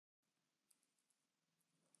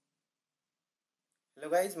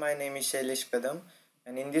Hello guys, my name is Shailesh Kadam,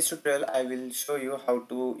 and in this tutorial I will show you how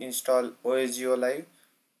to install OSGeoLive.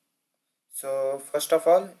 So first of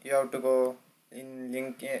all, you have to go in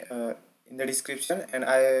link in the description, and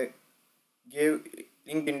I gave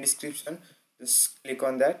link in description. Just click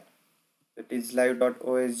on that. That is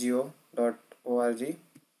live.osgeo.org.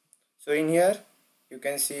 So in here you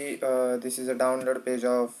can see this is a download page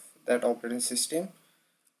of that operating system,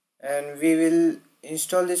 and we will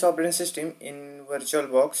install this operating system in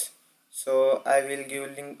VirtualBox. So I will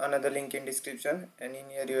give another link in description, and in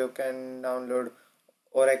here you can download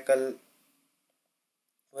Oracle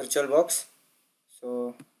VirtualBox.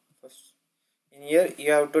 So first in here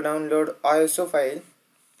you have to download ISO file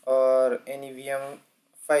or any VM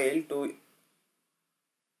file to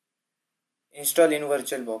install in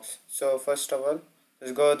VirtualBox. So first of all,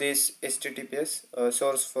 let's go this https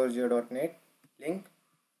source4geo.net link.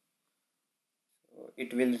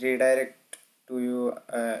 It will redirect to you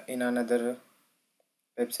in another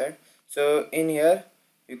website. So in here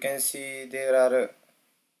you can see there are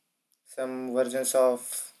some versions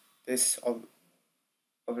of this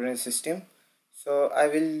operating system. So I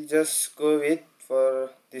will just go with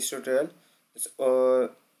for this tutorial this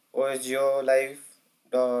OSGeoLive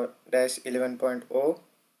dash 11.0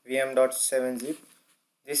 vm.7zip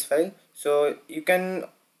this file. So you can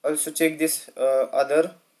also check this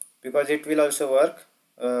other, because it will also work.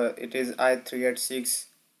 It is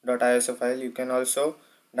i386.iso file. You can also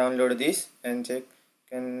download this and check.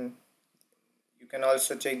 You can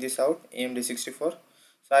also check this out, AMD64. So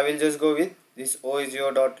I will just go with this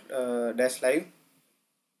OSGeo dash live.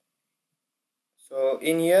 So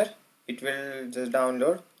in here it will just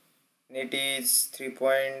download, and it is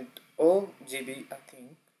 3.0 GB, I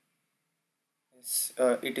think. Yes,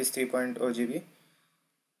 it is 3.0 GB.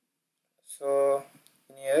 So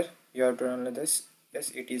in here you have to download this. Yes,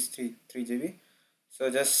 it is 3 GB. So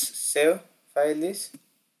just save file this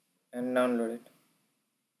and download it.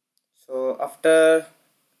 So after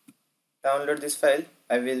download this file,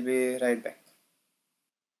 I will be right back.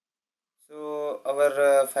 So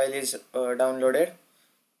our file is downloaded.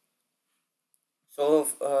 So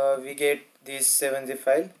we get this 7zip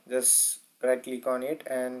file. Just right click on it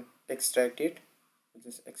and extract it.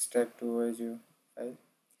 Just extract to OSGeo file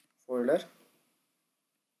folder,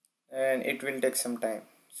 and it will take some time.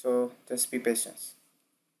 So just be patient.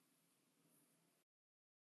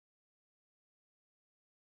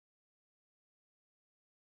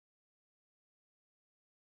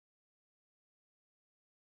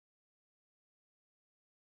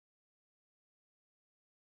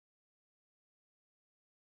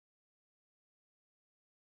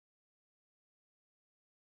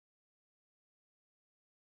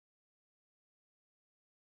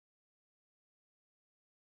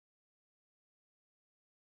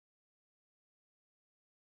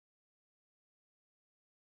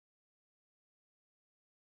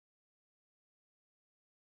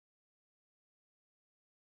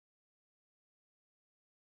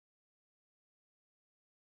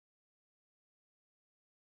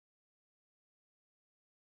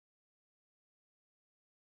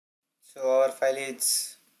 So our file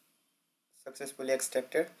is successfully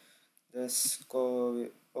extracted. Just go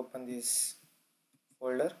open this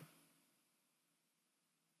folder.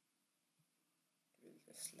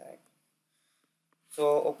 Just like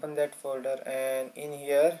so, open that folder, and in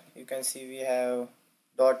here you can see we have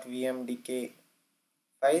 .vmdk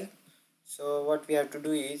file. So what we have to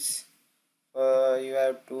do is you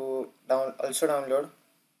have to also download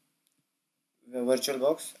the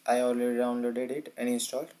VirtualBox. I already downloaded it and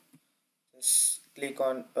installed. Just click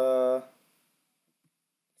on let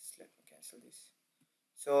me cancel this.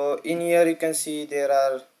 So in here you can see there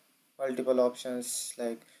are multiple options,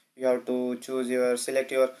 like you have to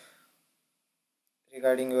select your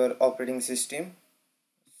regarding your operating system.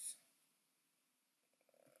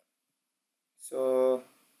 So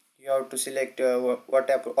you have to select what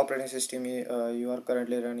operating system you are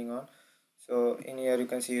currently running on. So in here you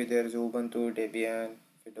can see there is Ubuntu, Debian,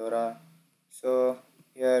 Fedora. So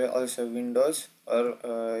here also Windows, or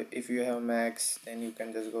if you have Macs, then you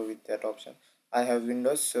can just go with that option. I have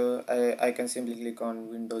Windows, so I can simply click on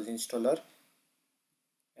Windows installer,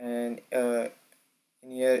 and in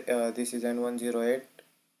here this is an 108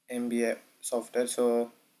 MB software.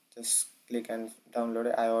 So just click and download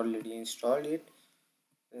it. I already installed it.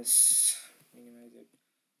 Just minimize it.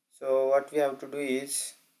 So what we have to do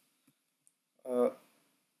is uh,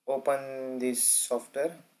 open this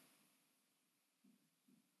software,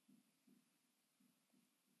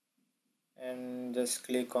 and just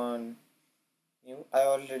click on new. I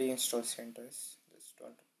already installed CentOS, just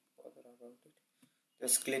don't bother about it.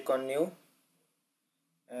 Just click on new,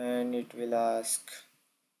 and it will ask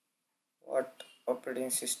what operating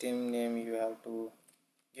system name you have to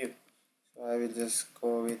give. So I will just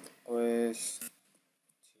go with OSGeoLive.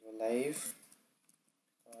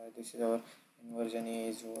 This is our version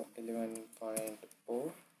is 11.0.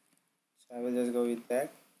 So I will just go with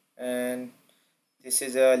that. And this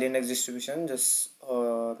is a Linux distribution. Just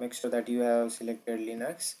make sure that you have selected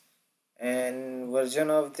Linux. And version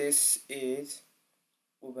of this is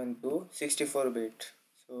Ubuntu 64-bit.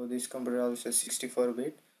 So this computer also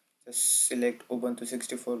 64-bit. Just select Ubuntu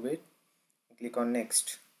 64-bit. Click on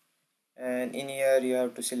next. And in here you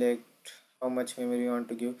have to select how much memory you want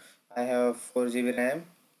to give. I have 4 GB RAM.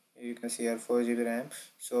 You can see here 4 GB RAM.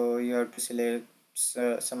 So you have to select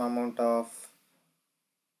some amount of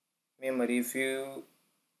memory. If you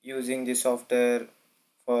using the software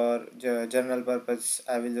for general purpose,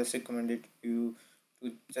 I will just recommend it you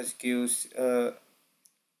to just use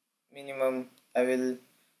minimum. I will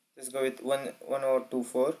just go with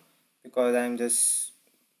 1024 because I'm just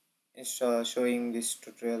showing this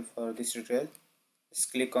tutorial for this tutorial.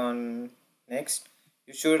 Just click on next.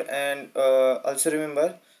 You should, and also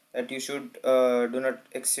remember that you should do not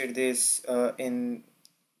exceed this in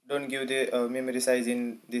don't give the memory size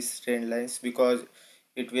in this trend lines because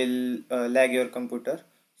it will lag your computer,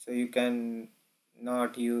 so you can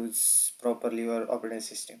not use properly your operating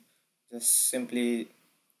system. Just simply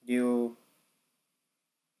give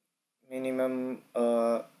minimum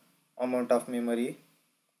amount of memory,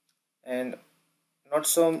 and not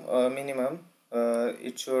so minimum.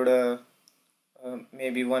 It should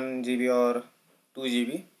maybe 1 GB or 2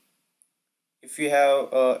 GB. If you have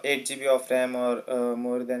 8 GB of RAM or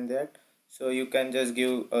more than that, so you can just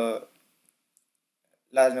give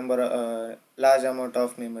large amount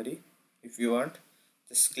of memory if you want.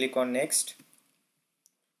 Just click on next,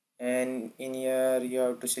 and in here you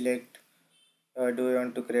have to select do you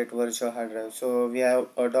want to create virtual hard drive. So we have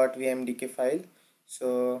a .vmdk file,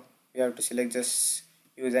 so we have to select just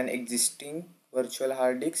use an existing virtual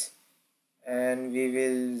hard disk, and we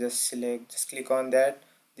will just click on that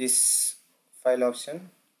this file option,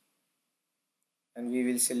 and we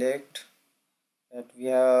will select that we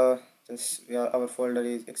have our folder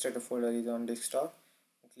is extractor folder is on desktop.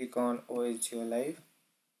 Click on OSGeoLive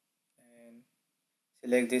and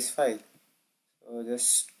select this file. So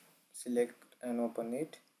just select and open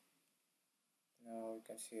it. Now you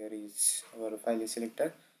can see here is our file is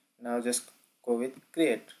selected. Now just go with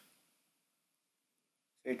create.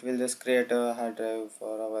 So it will just create a hard drive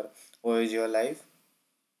for our OSGeoLive,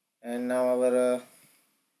 and now our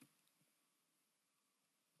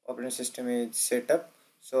operating system is set up.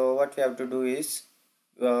 So what we have to do is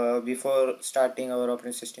before starting our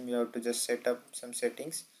operating system, you have to just set up some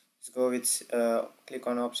settings. Let's go with click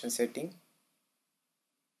on option setting,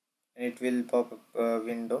 and it will pop up a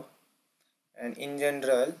window. And in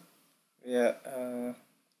general, we are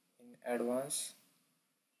in advanced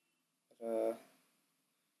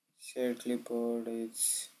share clipboard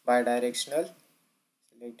is bidirectional.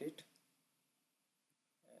 Select it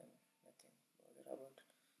and nothing bother about it.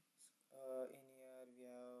 In here we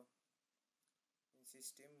have in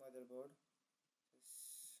system motherboard.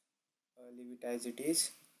 Just leave it as it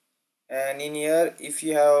is. And in here if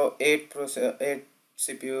you have 8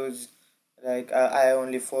 CPUs, like I have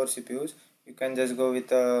only 4 CPUs, you can just go with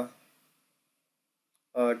 2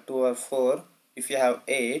 or 4. If you have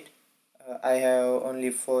 8, I have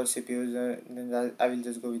only 4 CPUs, then I will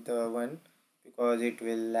just go with 1 because it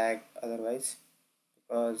will lag otherwise.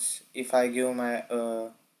 Because if I give my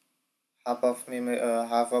half of memory,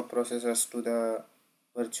 half of processors to the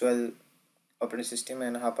virtual operating system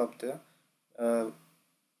and half of the uh,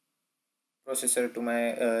 processor to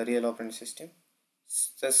my real operating system,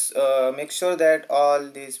 just make sure that all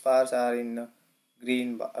these bars are in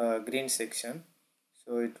green section,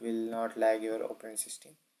 so it will not lag your operating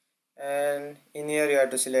system. And in here you have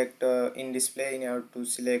to select in display you have to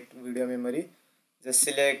select video memory. Just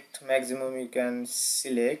select maximum you can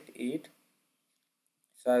select it.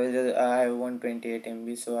 So I have 128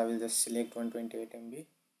 MB, so I will just select 128 MB.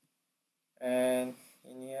 And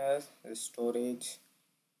in here the storage,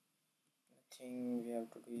 nothing we have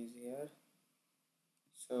to do is here.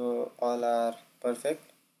 So all are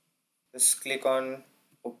perfect. Just click on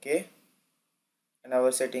OK, and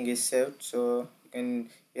our setting is saved. So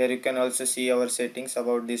here you can also see our settings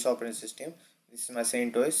about this operating system. This is my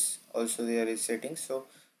CentOS. Also there is settings. So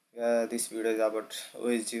this video is about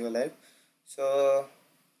OSGeoLive. So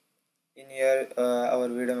in here our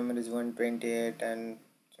video memory is 128 and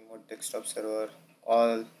remote desktop server,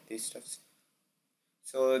 all these stuffs.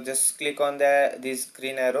 So just click on this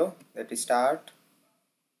green arrow that is start,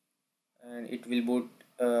 and it will boot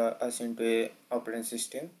us into a operating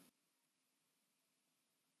system.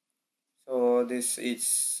 So this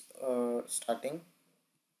is starting,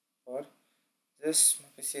 or this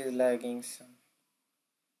PC is lagging some.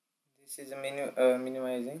 This is a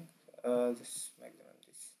minimizing this maximum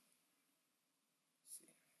this.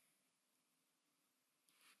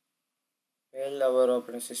 Well, our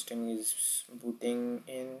operating system is booting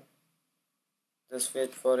in. Just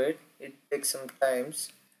wait for it. It takes some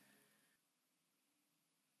times.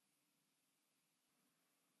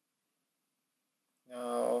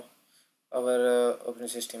 Now our operating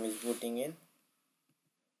system is booting in.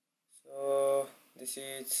 So this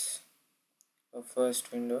is our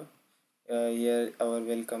first window. Here our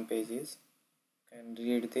welcome page is. You can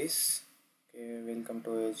read this. Okay, welcome to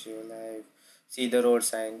OSGeoLive. See the road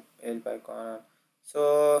sign, help icon.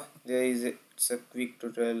 So there is it's a quick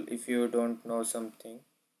tutorial if you don't know something.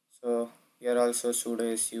 So here also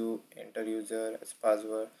sudo su enter user as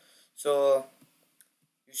password. So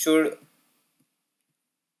you should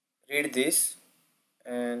read this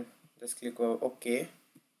and just click OK.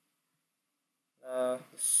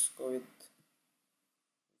 Let's go with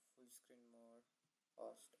full screen mode.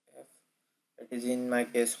 Host F. That is in my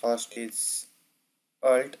case. Host is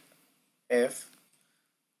Alt F.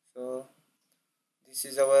 So this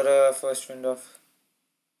is our first window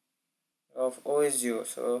of OSGeo.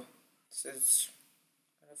 So this is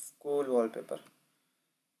kind of cool wallpaper.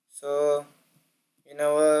 So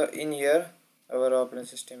in here our operating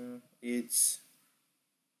system is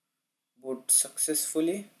boot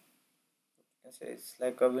successfully. You can say it's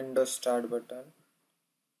like a Windows start button.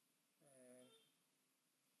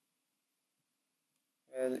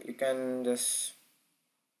 Well, you can just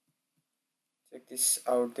check this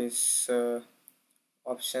out, this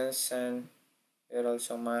options, and here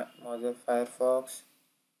also my Mozilla Firefox.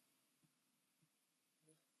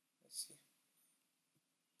 Let's see.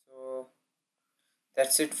 So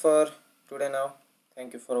that's it for today now.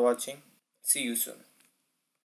 Thank you for watching. See you soon.